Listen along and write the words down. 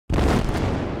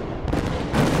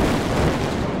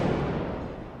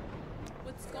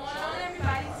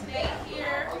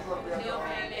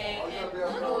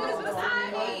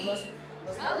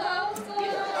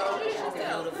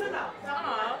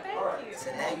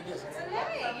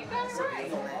Hey, you got it right. I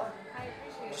appreciate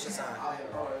it. What's your sign?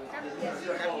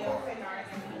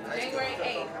 January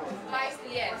 8th.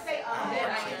 Pisces, yes.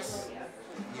 Markice.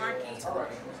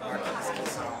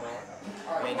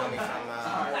 You may know me from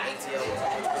ATL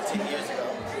 10 years ago.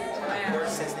 I've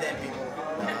worked since then, people.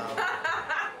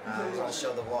 I was on the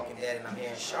show The Walking Dead, and I'm here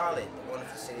in Charlotte, the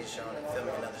wonderful city of Charlotte,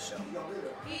 filming another show.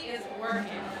 He is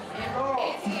working. And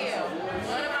ATL,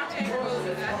 one of my favorite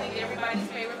movies. I think everybody's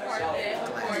favorite part of that,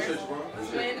 of course, was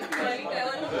when money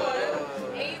fell in the water.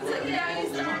 And you took it out, you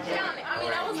started counting. I mean,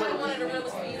 that was like one of the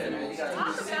realest scenes in the movie.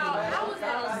 Talk about, how was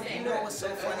that on set? You know what's so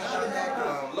funny about that?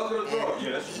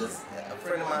 He's a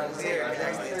friend of mine who's here, and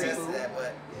actually attest to that,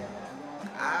 but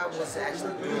I was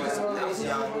actually doing something. I was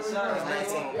young. I was 19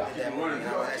 at that movie, and I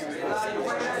was actually doing something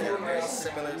that was very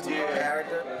similar to my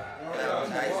character. And I was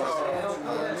nice.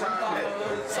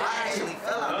 So I actually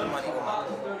fell out of money with my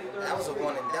book. That was a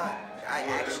one and done. I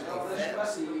actually fell.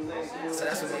 So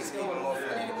that's what makes it even more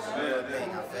funny. It was a real thing.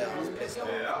 I fell. I was pissed off.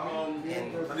 And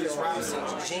Chris Robinson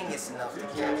was genius enough to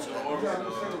capture that.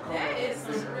 That is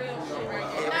some real shit right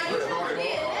there. Now, you really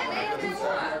did. That man been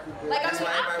fun. Like, I mean,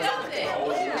 I felt it.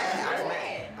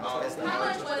 How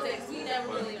much was it? We never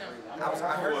really know. I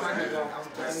hurt my knee. I was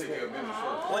pissed. It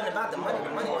wasn't about the money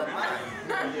wasn't mine.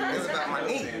 It was about my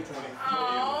knee.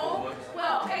 Oh.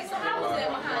 Well, okay, so how was it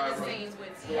behind the scenes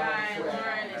with T.I. and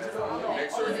Lauren and just all of that?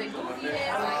 Was it goofiness? It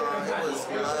was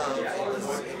love. It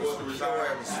was pure.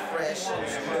 It was fresh. It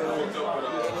was smooth.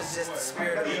 It was just the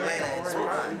spirit of Atlanta in its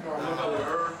prime.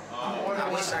 I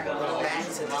wish I could go back to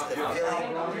just the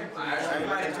feeling.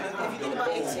 Everybody, if you think about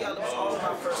ATL, it was all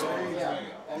my first movie.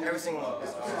 Every single one.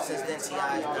 Since then, T.I.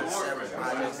 has done several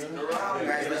projects.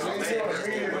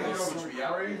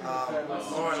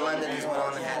 Lauren London has went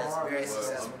on and had a very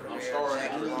successful career.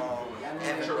 Jackie Long,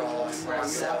 Evan Ross,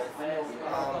 myself.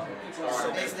 So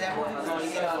basically, that movie was the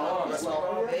beginning of all of us.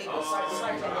 Vegas. It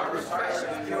was fresh. It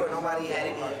was pure. Nobody had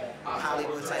any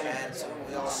Hollywood type attitude.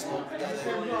 We all smoked together,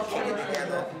 kicked it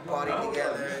together, partied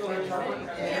together.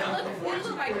 Yeah, it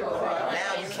looked like it was real.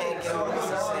 Now you can't get all this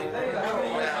the same thing.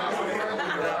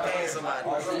 Without paying somebody.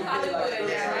 Hollywood,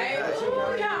 right?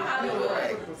 Ooh, yeah,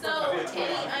 Hollywood. So,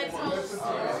 any untold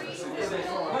stories?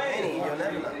 Many, you'll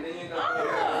never know.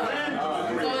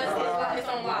 So it's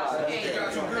on lock. Okay,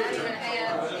 not even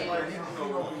have. I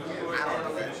don't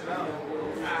know that.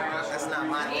 That's not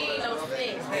my He ain't no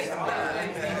snitch. He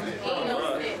ain't no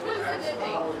snitch. What's a good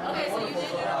thing? Okay, so you did do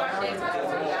the birthday party.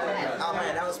 Oh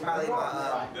man, that was probably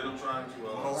my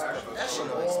most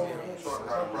professional experience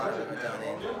I've ever done.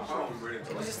 And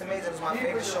it was just amazing. It was my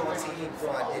favorite show on TV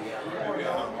before I did it.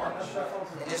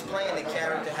 And just playing the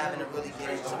character, having to really get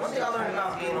into it. One thing I learned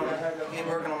about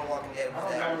working on The Walking Dead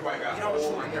was that you don't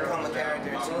truly become a character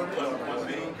until you put on the work.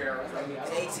 In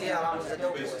ATL, I was a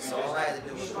dope boy, so all I had to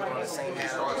do was put on the same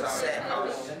hat on the set,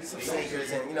 some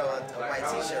sneakers, and a white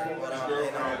t-shirt. But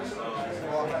in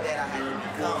Walking Dead, I had to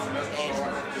become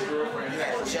Andrew. You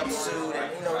had a jumpsuit, and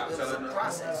it was a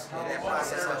process, and that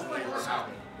process helped me.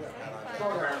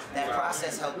 That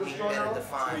process helped me better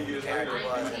define who the character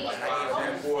was, and I gave a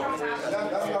better performance. Wow.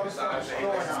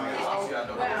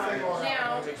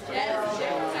 Now, that is a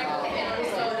different type of film,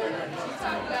 so you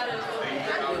talked about it a little bit.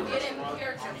 How do you get in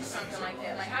character for something like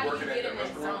that? Like, how do you get in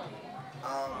that zone?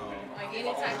 Like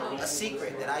any type of... A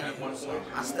secret that I use.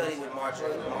 I studied with Markice.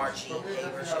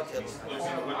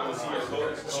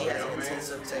 She has an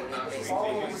intensive technique,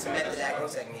 basically. It's a method acting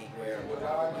technique where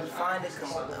you find an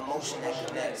emotion that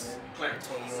connects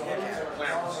between you and your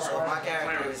character. So if my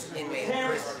character is inmate in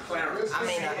prison, I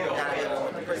may not have ever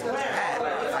went to prison to have,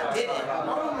 but if I didn't,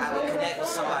 I would connect with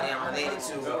somebody I'm related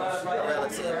to, a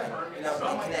relative,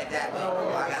 and connect that way.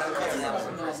 Well, I got a cousin that was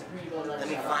in prison. Let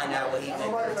me find out what he went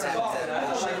through, tap into that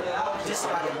emotion, just so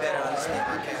I can better understand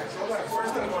my character. The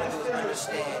first thing you want to do is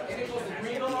understand and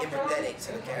be empathetic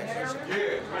to the character.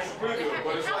 How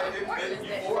important is that?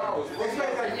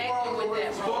 Connecting with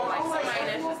that role, like somebody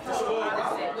that's just the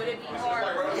opposite, would it be hard?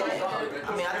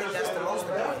 I mean, I think that's the most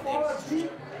important thing.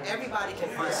 Everybody can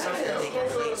find something that they can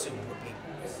relate to with people.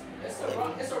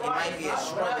 It might be a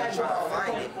struggle trying to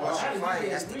find it. Once you find it,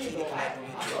 that's the key to connecting you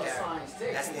to your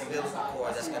character. That's the umbilical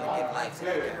cord that's going to give life to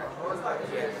the character.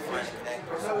 You have to find a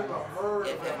connector.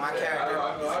 If my character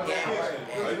is a gambler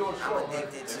and I'm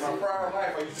addicted to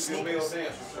sneakers,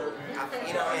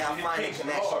 I'll find a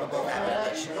connection to both have an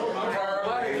addiction.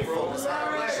 Focus on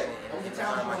addiction and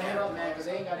find my character.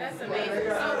 That's amazing.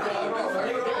 So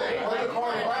you're good. Like,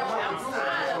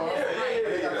 outside of this.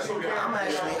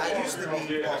 I used to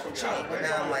be off the chain, but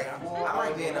now I'm like, I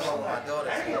like being at home with my daughter.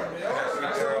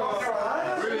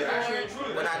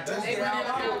 when I do get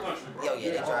out, yo,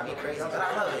 yeah, they drive me crazy, but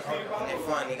I love it. They're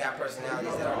fun. They got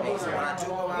personalities that are amazing. When I do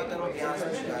go out there, I'm gonna be honest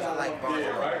with you guys, I like Barnes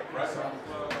and Noble.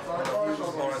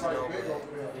 Barnes and Noble.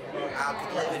 I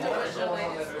could live in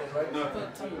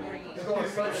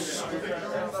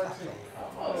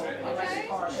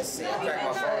Let's see, I cracked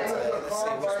my phone today. Let's see,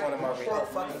 which one am I reading? Oh,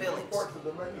 Fuck Feelings.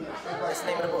 That's the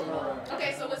name of the book.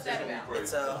 Okay, so what's that about?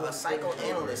 It's a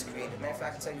psychoanalyst created. Matter of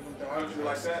fact, I can tell you who the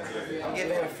author is. I'm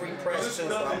giving him free press too,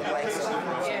 so I'm like some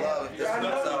love if this is a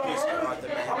piece of author,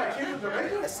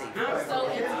 man. Let's see. I'm so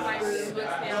into like these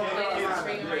books now, latest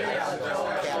reading right now.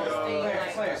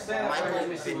 Michael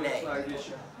Binet.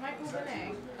 Michael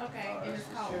Binet. Okay, and it's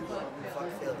called Fuck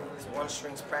Feelings. One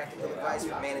String's practical advice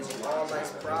for managing all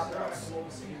life's problems.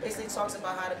 Basically talks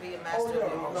about how to be a master of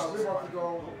your emotions.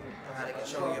 How to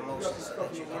control your emotions so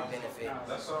that you can benefit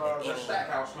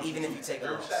even if you take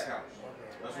a loss.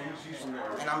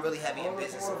 And I'm really heavy in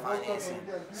business and finance and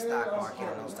stock market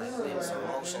and those types of things. So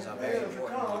emotions are very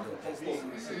important when you do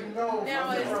business. Now,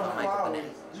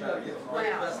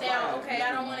 now, okay,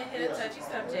 I don't want to hit a touchy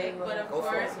subject, but of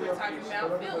course we're talking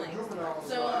about feelings.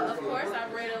 So of course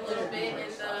I've read a little bit in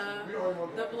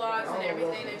the blogs and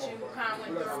everything that you kind of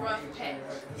went through a rough patch.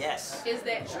 Yes. Is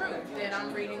that true that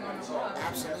I'm reading on the blog?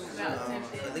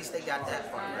 Absolutely. At least they got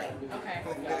that part right. Okay.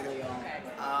 Okay.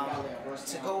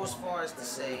 To go as far as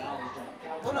to say,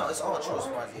 well, no, it's all true as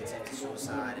far as the attempted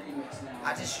suicide. And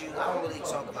I don't really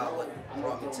talk about what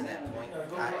brought me to that point.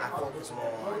 I focus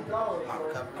more on my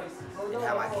recovery and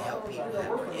how I can help people that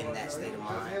are in that state of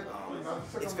mind.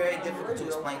 It's very difficult to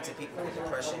explain to people what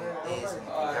depression is and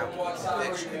how it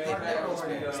affects you if they've never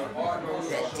experienced that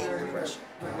deep depression.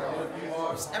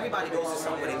 Everybody goes to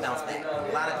somewhere they bounce back. A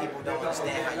lot of people don't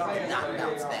understand how you cannot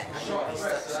bounce back. How you can be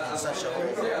stuck in such a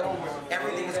hole.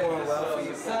 Everything is going well for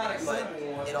you, but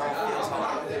it all feels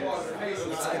hard.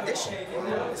 It's a condition.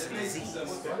 It's a disease.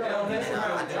 And I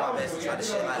do my best to try to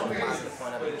shed light on the positive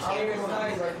point of it.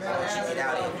 Once you get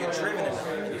out of it, if you're driven enough,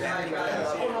 and you have people that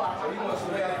love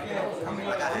you, I mean,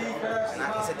 like I have. And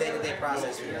it's a day-to-day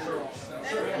process for you.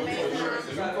 That is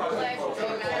amazing. I'm glad you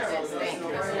came out of that state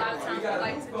because a lot of times we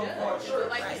like to judge. But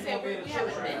like you said, we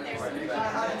haven't been there since.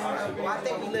 Well, I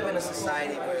think we live in a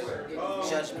society where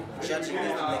judging is the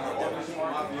thing to do.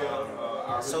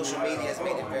 Social media has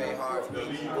made it very hard for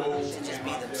people to just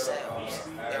be themselves.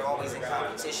 They're always in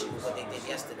competition with what they did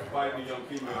yesterday. And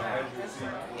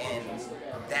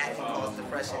that can cause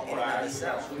depression in and of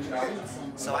itself.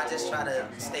 So I just try to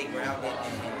stay grounded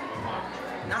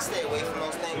and not stay away from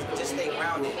those things, but just stay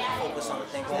grounded and focus on the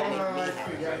things that make me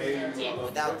happy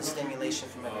without the stimulation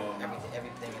from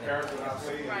everything and everything else.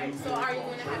 Right. So are you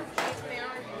going to have to face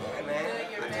down? Yeah, man.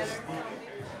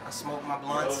 I smoke my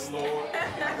blunts. I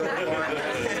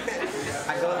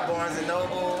go to Barnes and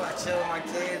Noble. I chill with my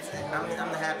kids. And I'm the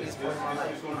happiest boy in my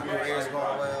life. My career is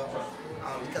going well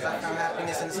because I found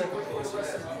happiness in the simple things.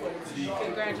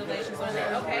 Congratulations on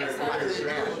that. Okay, so go ahead.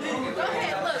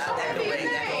 Look, show me your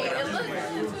thing. It looks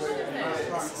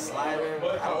It's a slider.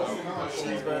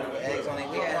 Cheeseburger with eggs on it.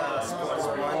 We had Sports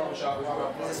One.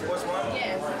 Is it Sports One?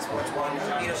 Yes. Sports One.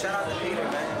 Peter, shout out to Peter,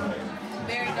 man.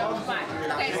 Very dope spot.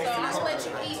 Okay, so I'll let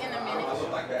you eat in a minute. Can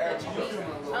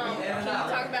you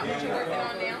talk about what you're working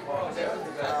on now?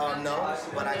 No,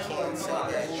 but I can say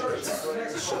that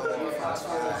it's a show on Fox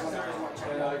 5,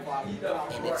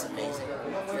 and it's amazing.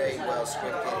 Very well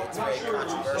scripted. It's very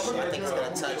controversial. I think it's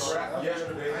going to touch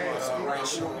some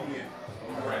racial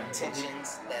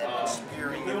tensions that have been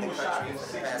spewing in the country for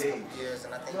the past couple of years,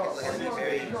 and I think people are going to be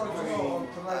very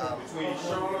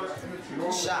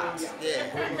shocked,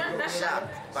 shocked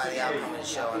by the outcome of the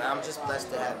show, and I'm just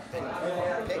blessed to have been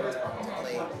picked to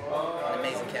play an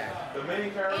amazing character.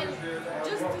 And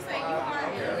just to say, you are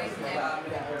an amazing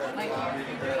actor. Like, you're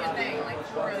doing your thing, like,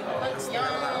 you look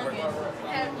young and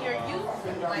have your youth,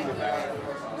 like, we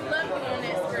love you on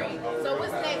that screen. So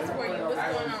what's next for you? What's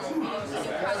going on? Any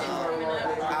projects coming up?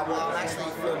 Well, I'm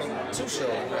actually filming 2 shows,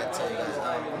 I tell you guys.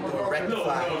 I'm doing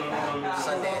Rectify,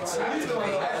 Sundance TV.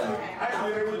 That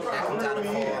comes out in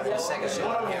fall. The second show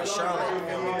up here in Charlotte,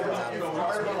 filming comes out in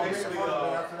fall as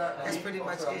well. So that's pretty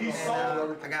much it.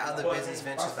 And I got other business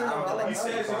ventures, but I don't really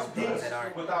speak on things that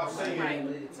aren't 100%.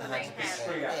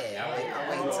 Yeah, I'll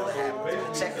wait until it happens. When the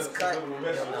check is cut,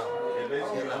 you'll know.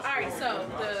 Alright, so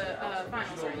the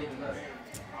finals right now.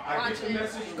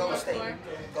 Go State.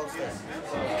 Go State.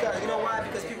 Because, you know why?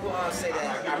 Because people say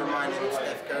that I remind them of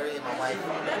Steph Curry and my wife,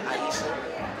 Aisha.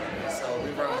 So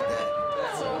we run with that.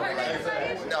 So her name is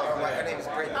Aisha? No, her name is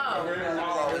Brittany. Oh. People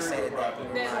always say that.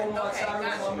 Okay, gotcha.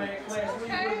 Okay.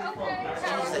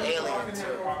 She's an alien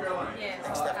too. Yes.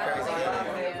 Steph Curry's an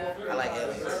alien. I like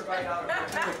aliens.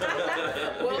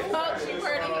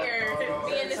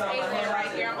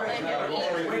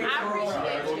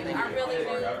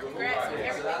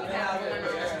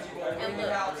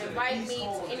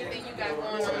 got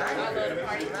going on. I love the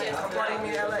party. Yes. Come party with me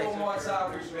in LA.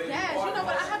 Yes, you know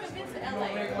what? I haven't been to LA.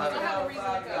 I don't have a reason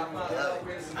to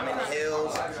go. I'm in the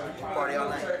hills. Party all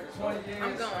night.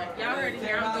 I'm going. Y'all heard it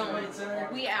here. I'm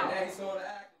going. We out.